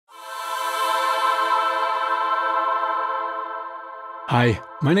Hi,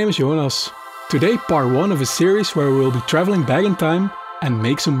 my name is Jonas. Today part 1 of a series where we'll be traveling back in time and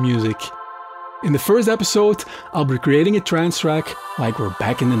make some music. In the first episode, I'll be creating a trance track like we're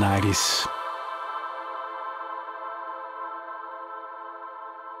back in the 90s.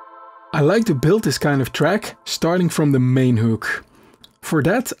 I like to build this kind of track starting from the main hook. For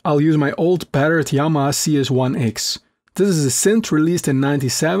that, I'll use my old battered Yamaha CS1x. This is a synth released in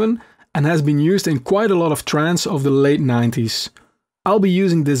 '97 and has been used in quite a lot of trance of the late 90s. I'll be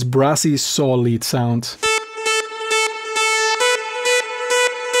using this brassy saw lead sound.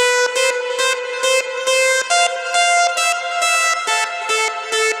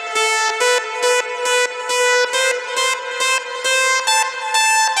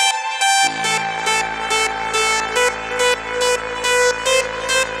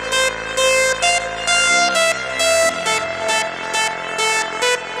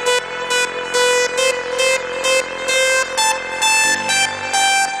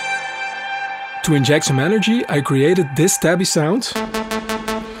 To inject some energy, I created this stabby sound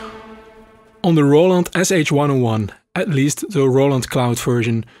on the Roland SH-101, at least the Roland Cloud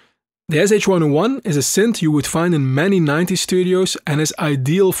version. The SH-101 is a synth you would find in many 90s studios and is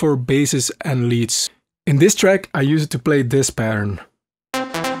ideal for basses and leads. In this track I use it to play this pattern.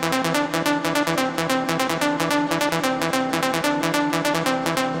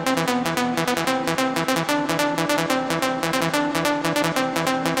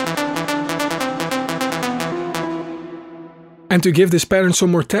 And to give this pattern some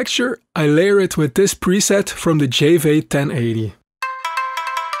more texture, I layer it with this preset from the JV-1080.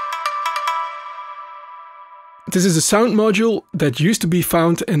 This is a sound module that used to be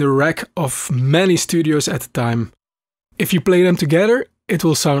found in the rack of many studios at the time. If you play them together, it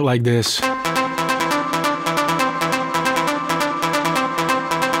will sound like this.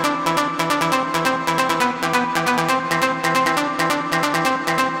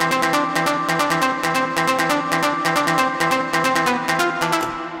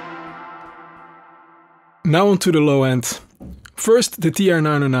 Now on to the low end. First, the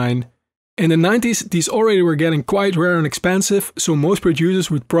TR-909. In the 90s, these already were getting quite rare and expensive, so most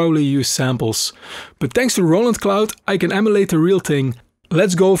producers would probably use samples. But thanks to Roland Cloud, I can emulate the real thing.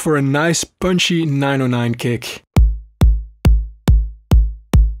 Let's go for a nice punchy 909 kick.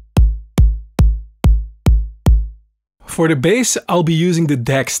 For the bass, I'll be using the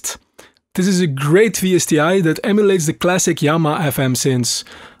Dexed. This is a great VSTI that emulates the classic Yamaha FM synths.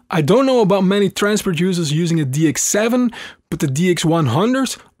 I don't know about many trance producers using a DX7, but the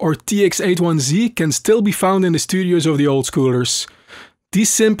DX100 or TX81Z can still be found in the studios of the old schoolers. These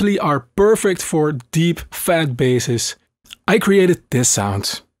simply are perfect for deep, fat basses. I created this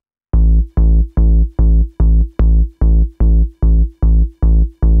sound.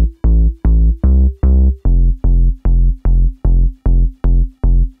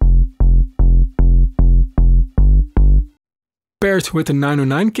 Paired with the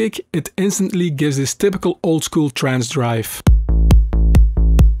 909 kick, it instantly gives this typical old school trance drive.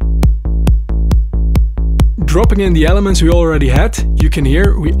 Dropping in the elements we already had, you can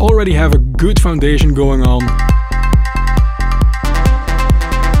hear we already have a good foundation going on.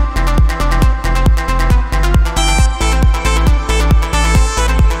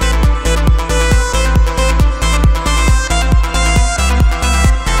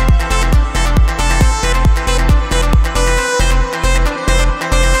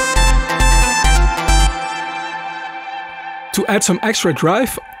 To add some extra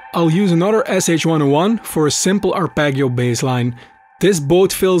drive, I'll use another SH-101 for a simple arpeggio bassline. This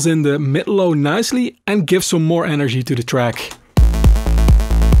both fills in the mid-low nicely and gives some more energy to the track.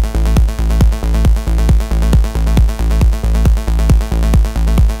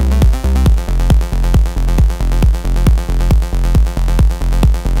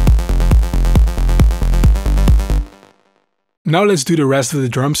 Now let's do the rest of the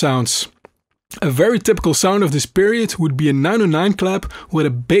drum sounds. A very typical sound of this period would be a 909 clap with a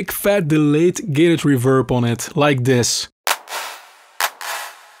big fat delayed gated reverb on it, like this.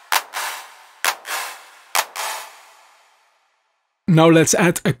 Now let's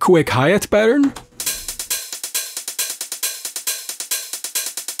add a quick hi-hat pattern.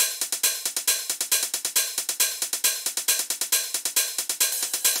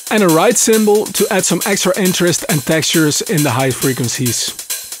 And a ride cymbal to add some extra interest and textures in the high frequencies.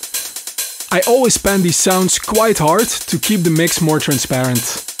 I always pan these sounds quite hard to keep the mix more transparent.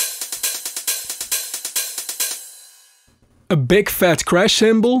 A big fat crash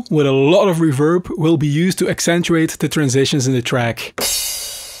cymbal with a lot of reverb will be used to accentuate the transitions in the track.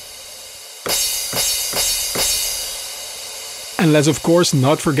 And let's of course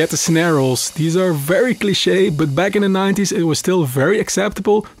not forget the snare rolls. These are very cliché, but back in the 90s it was still very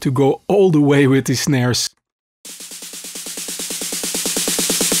acceptable to go all the way with these snares.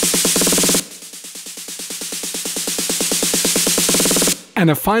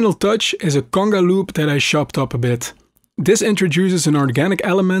 And a final touch is a conga loop that I chopped up a bit. This introduces an organic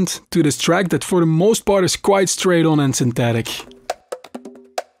element to this track that for the most part is quite straight on and synthetic.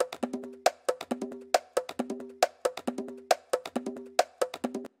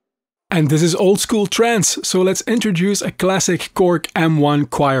 And this is old school trance, so let's introduce a classic Korg M1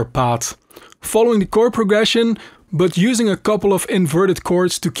 choir path. Following the chord progression, but using a couple of inverted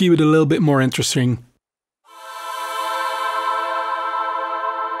chords to keep it a little bit more interesting.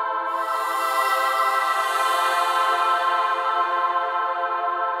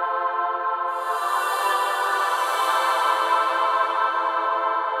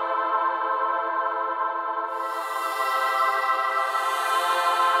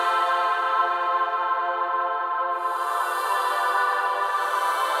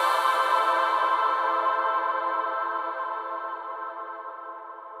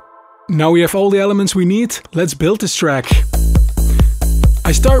 Now we have all the elements we need, let's build this track.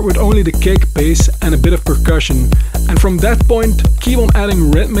 I start with only the kick, bass and a bit of percussion, and from that point keep on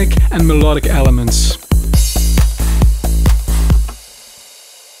adding rhythmic and melodic elements.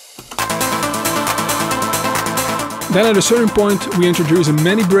 Then at a certain point we introduce a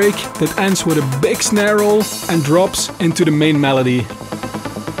mini break that ends with a big snare roll and drops into the main melody.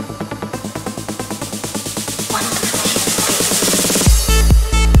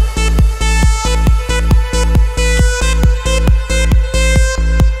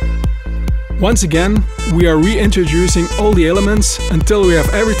 Once again, we are reintroducing all the elements until we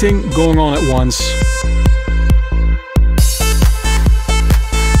have everything going on at once.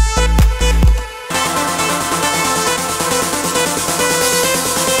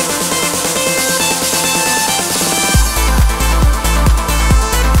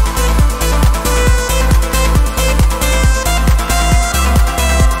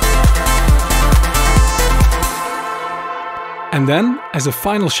 And then, as a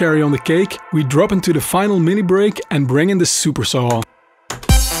final cherry on the cake, we drop into the final mini break and bring in the super saw.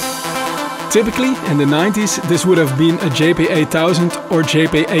 Typically, in the 90s, this would have been a JV-1080 or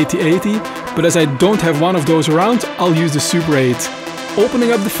JV-8080, but as I don't have one of those around, I'll use the Super 8.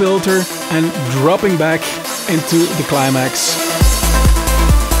 Opening up the filter and dropping back into the climax.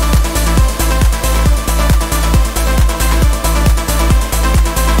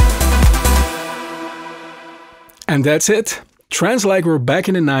 And that's it. Trance like we're back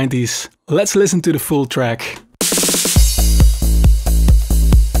in the 90s. Let's listen to the full track.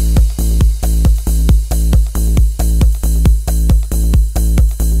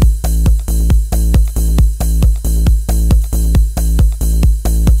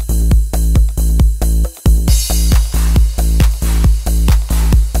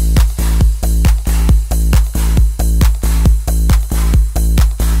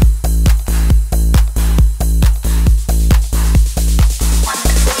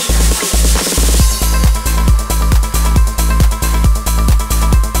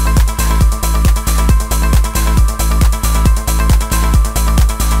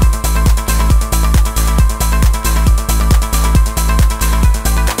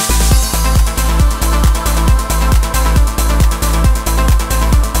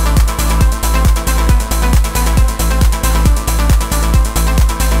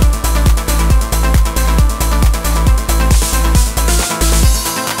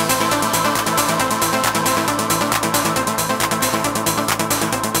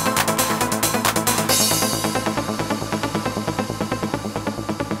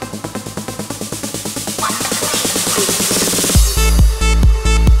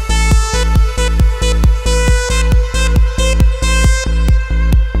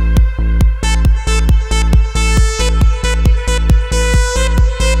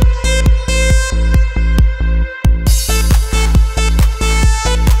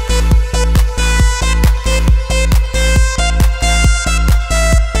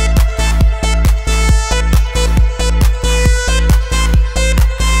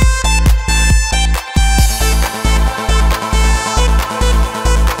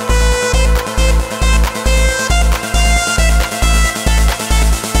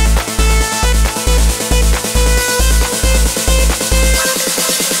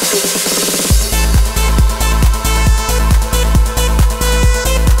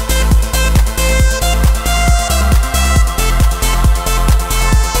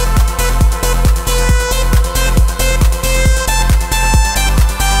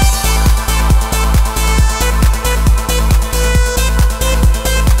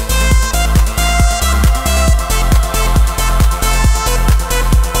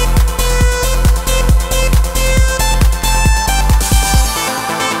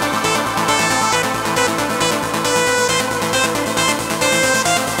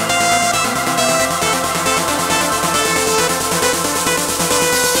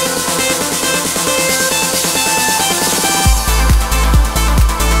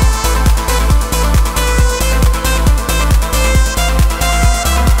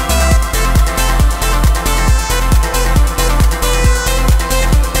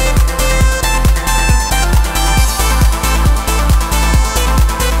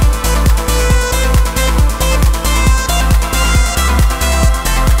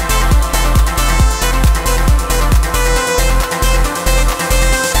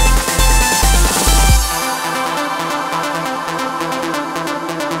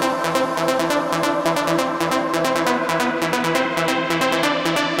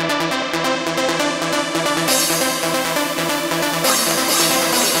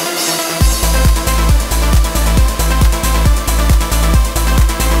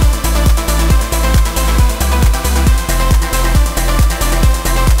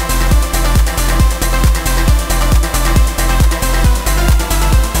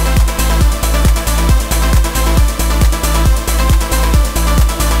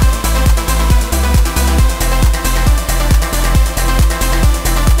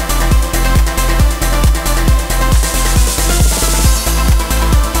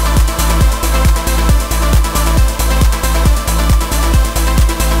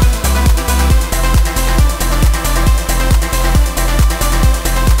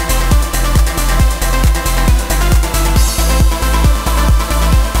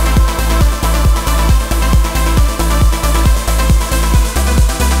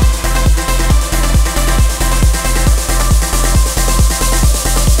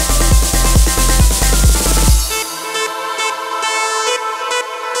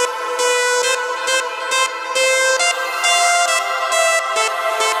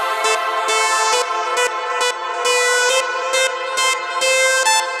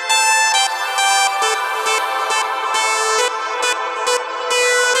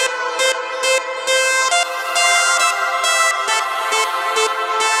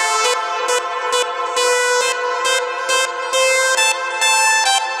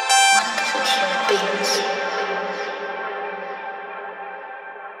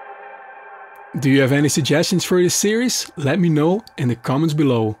 Do you have any suggestions for this series? Let me know in the comments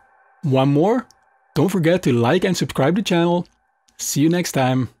below. One more, don't forget to like and subscribe the channel. See you next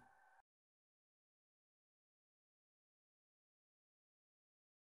time.